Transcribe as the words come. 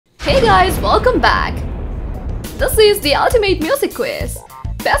Hey guys, welcome back! This is the ultimate music quiz.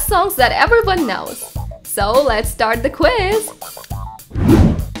 Best songs that everyone knows. So let's start the quiz.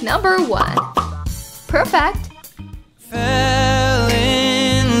 Number 1. Perfect. Fell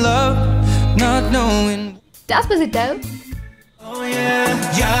in love, not knowing. Despacito. Oh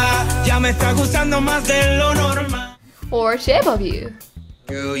yeah, ya me está gustando más de lo normal. Or Shape of You.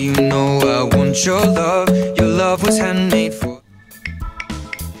 Girl, you know I want your love. Your love was handmade for.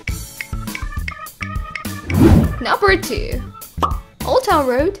 Number 2. Old Town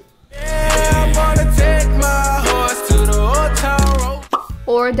Road. Yeah, I'm gonna take my horse to the old town road.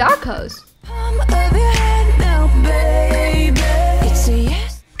 Or Dark Horse. I'm over your head now, baby. It's a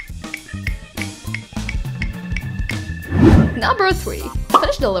yes. Number 3.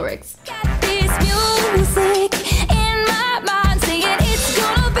 Finish the lyrics. Got this music in my mind saying it's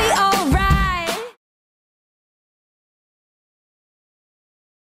gonna be alright.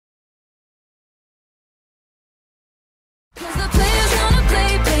 Cause the player's gonna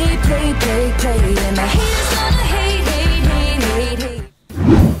play, and the haters gonna hate.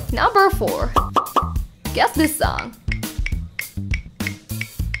 Number 4. Guess this song.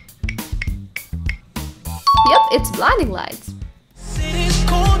 Yep, it's Blinding Lights. City's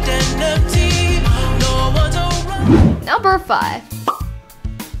cold and empty. No one's around. Number 5.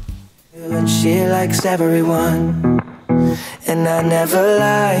 And she likes everyone, and I never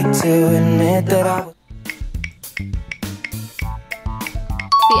like to admit that I was.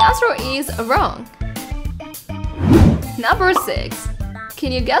 The answer is wrong. Number 6.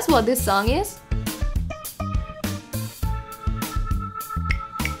 Can you guess what this song is?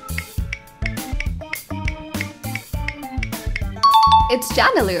 It's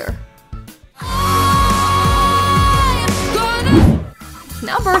Chandelier.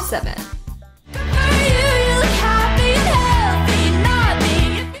 Number 7.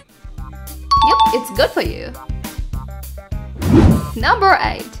 Yep, it's Good For You. Number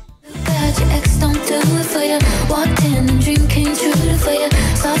 8. Glad your ex don't do it for you. Walked in and dream came true for you.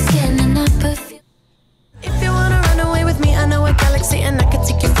 Soft skin and not perfume. If you wanna run away with me, I know a galaxy and I could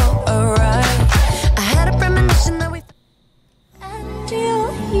take you for a ride. I had a premonition that we. And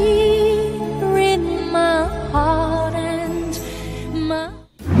you're here in my heart and my.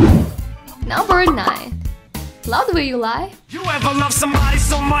 Number 9. Love the Way You Lie. You ever love somebody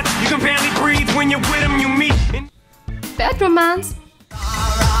so much you can barely breathe when you're with them, you meet. Bad Romance.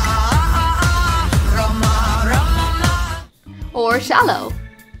 Or Shallow.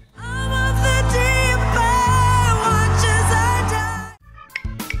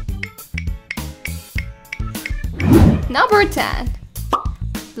 Number 10.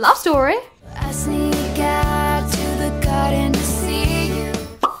 Love Story. I sneak out to the garden to see you.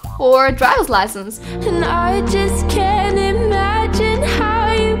 Or Driver's License. And I just can't imagine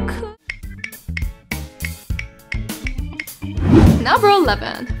how you could. Number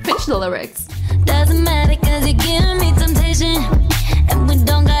 11. Finish the lyrics. Doesn't matter cause you're giving me temptation. And we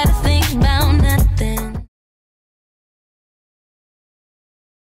don't gotta think about nothing.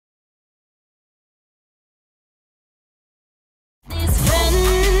 These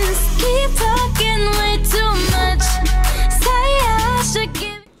friends keep talking way too much. Say I should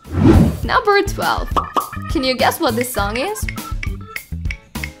give. Number 12. Can you guess what this song is?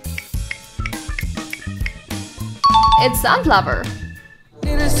 It's Sunflower.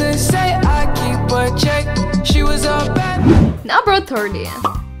 Needless to say, I keep a check. She was a bad. Number 13.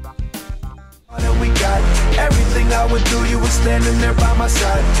 All that we got, everything I would do, you were standing there by my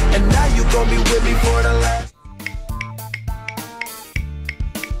side, and now you gon' be with me for the last.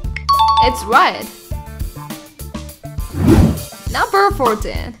 It's Riot. Number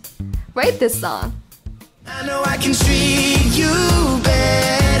 14. Rate this song. I know I can treat you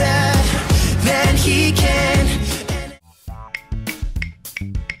better than he can.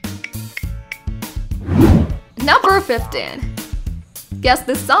 Number 15. Guess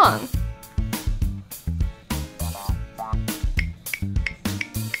this song.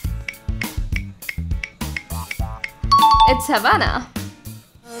 It's Havana.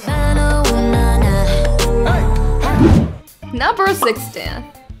 Number 16.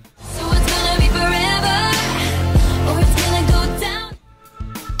 So it's gonna be forever, or it's gonna go down.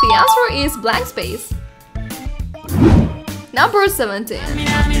 The answer is Blank Space. Number 17.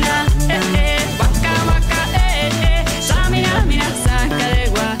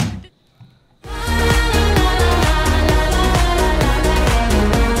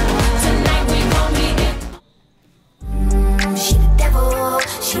 Tonight we gon' be in. She the devil,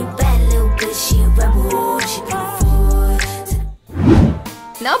 she a bad little bitch, she a rebel, she beautiful.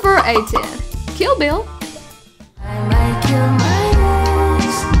 Number 18. Kill Bill. I might kill my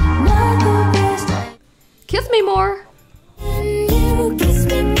rose. Three more.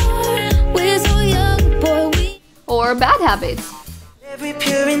 Or Bad Habits. Every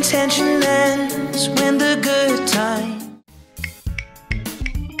pure intention ends when the good time.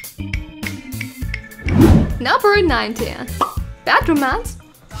 Number 19. Bad Romance.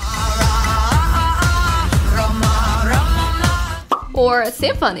 Or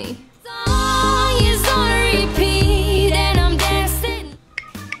Symphony.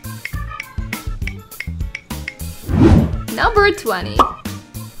 Number 20.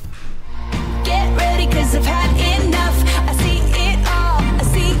 Get ready, 'cause I've had enough. I see it all, I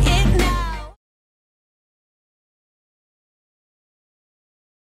see it now.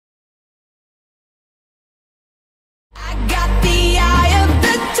 I got the eye of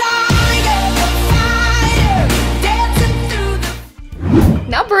the tiger, the fire, dancing through the...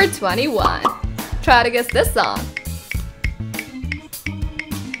 Number 21. Try to guess this song.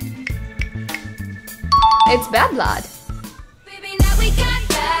 It's Bad Blood. Baby, now we got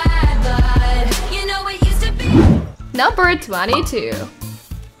bad blood. You know it used to be. Number 22.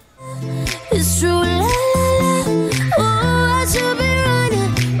 It's true, la la la. Oh, I should be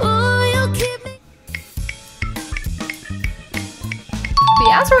running. Oh, you keep me. The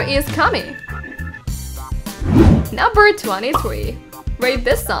answer is Coming. Number 23. Rate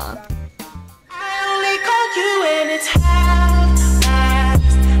this song. I only call you when it's half-past,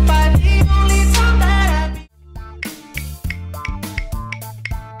 but the only time that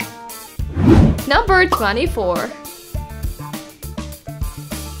Number 24.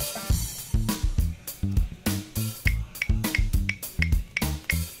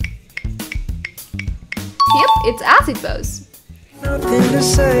 Yep, it's Acid Boss. nothing to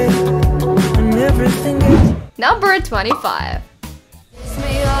say, and everything is. Number 25. Kiss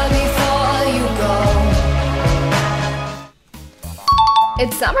me all before you go.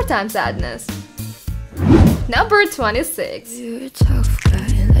 It's Summertime Sadness. Number 26. You're a tough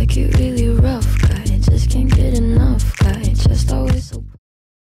guy, like you really rough guy. Just can't get enough guy, just always so.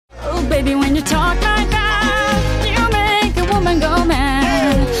 Oh baby, when you talk like that, you make a woman go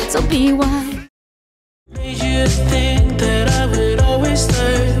mad. So be wise. Made you think that I would always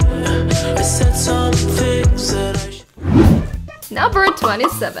stay. I said some things that I should. Number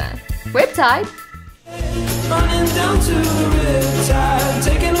 27. Riptide. Running down to the riptide,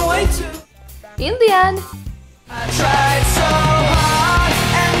 taken away to. In the end. I tried so hard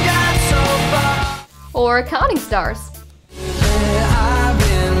and got so far. Or Counting Stars. I've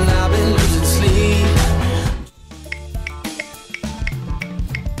been losing sleep.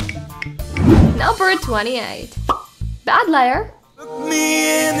 Number 28. Bad Liar. Look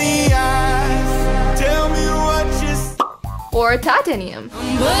me in the eyes, tell me what you see. Or Titanium.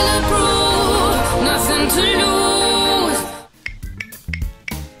 Bulletproof, nothing to lose.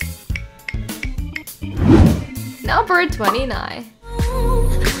 Number 29.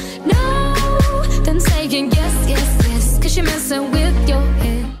 No, then saying yes, yes, yes, 'cause you're messing with your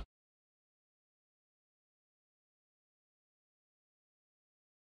head.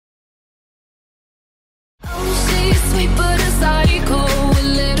 Oh, she's sweet but a psycho, a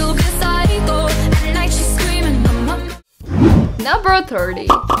little bit psycho. At night she's screaming, mama. Number 30.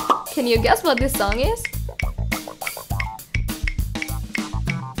 Can you guess what this song is?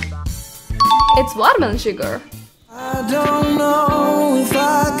 It's Watermelon Sugar. I don't know if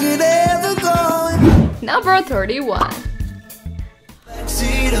I could ever go. Number 31.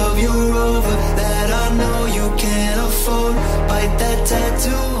 Backseat of your Rover that I know you can't afford. Bite that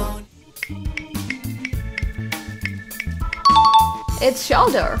tattoo on. It's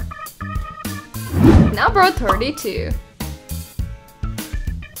Shoulder. Number 32.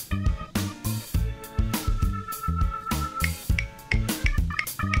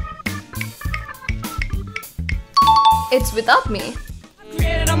 It's Without Me.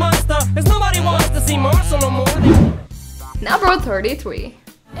 Created a monster, 'cause nobody wants to see Marshall no more. Number 33.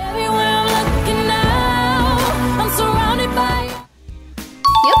 Everywhere I'm looking now, I'm surrounded by.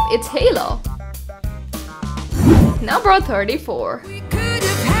 Yep, it's Halo. Number 34. We could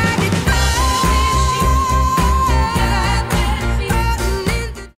have had it all.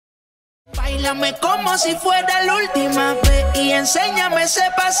 Báilame como si fuera la última vez y enséñame ese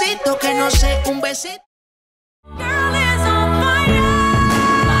pasito que no sé, un besito. Girl is on fire.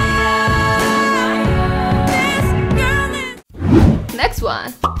 This girl is. Next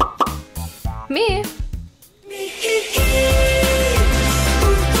one. Me.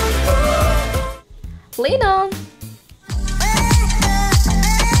 Lean On.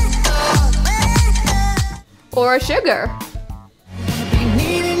 Or Sugar.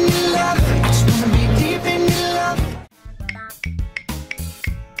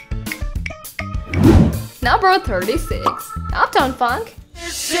 Number 36. Uptown Funk.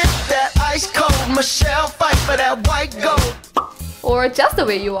 Shit, that ice cold Michelle fight for that white gold. Or Just the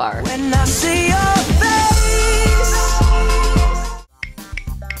Way You Are. When I see your face.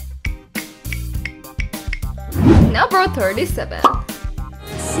 Number 37.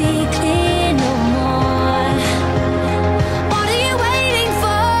 See clear no more. What are you waiting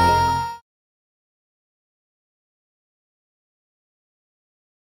for?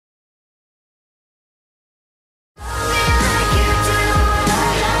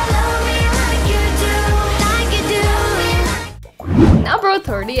 Number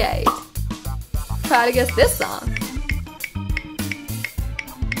 38. Try to guess this song.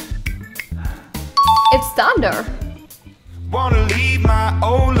 It's Thunder. Wanna leave my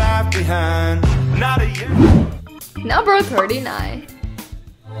old life behind. Not a year. Number 39.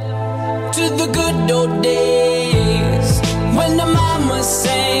 To the good old days when the mama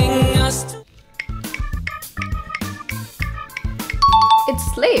sang us. It's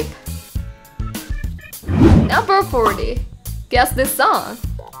Sleep. Number 40. Guess this song.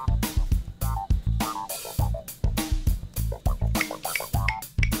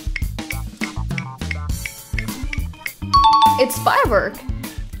 It's Firework.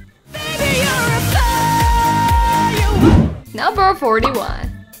 Number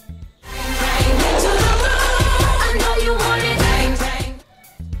 41.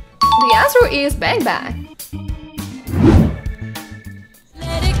 The answer is Bang Bang.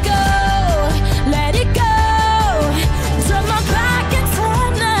 Let it go, let it go. Turn my back and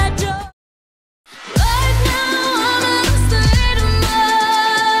turn that door. Right now I'm in a state of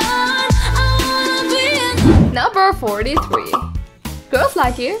mind. I wanna be in. Number 43. Girls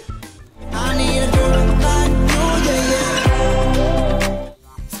Like You. I need a girl like you, yeah.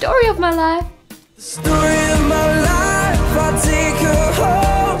 Story of My Life. Story of my life, I'll take her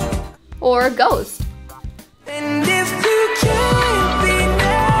home. Or Ghost. And if you can't be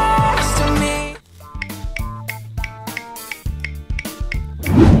next to me.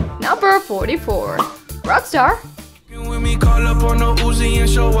 Number 44. Rockstar. When we call up on the Uzi and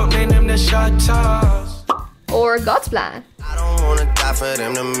show up, man, them the shot toss. Or God's Plan. I don't wanna die for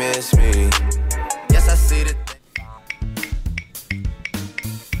them to miss me. Yes, I see the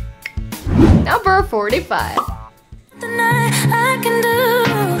Number 45. Tonight I can do.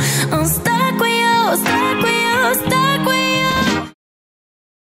 I'm stuck with you, stuck with you, stuck with you.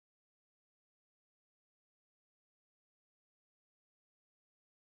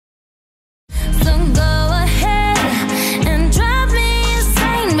 So go ahead and drive me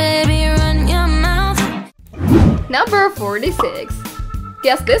insane, baby. Run your mouth. Number 46.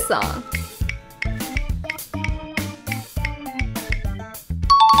 Guess this song.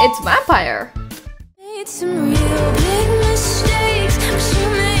 It's Vampire. Made some real big mistakes, but you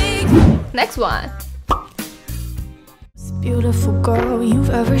make Next one. most beautiful girl you've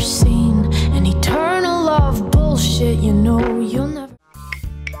ever seen. An eternal love bullshit, you know you'll never.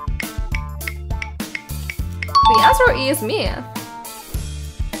 The answer is Mia.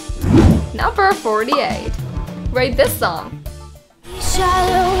 Number 48. Rate this song.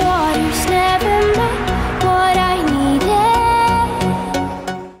 Shallow waters never met what I needed.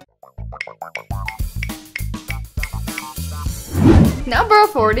 Number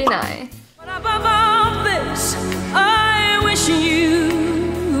 49. Above all this, I wish you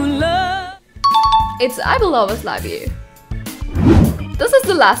love. It's I Will Always Love You. This is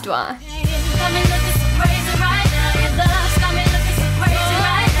the last one.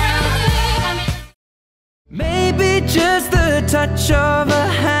 maybe just the touch of a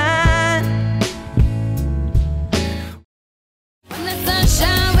hand. When the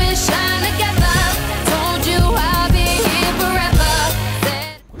sunshine will shine together, told you I'll be here forever.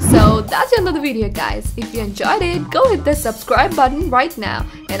 So that's the end of the video, guys. If you enjoyed it, go hit the subscribe button right now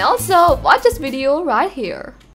and also watch this video right here.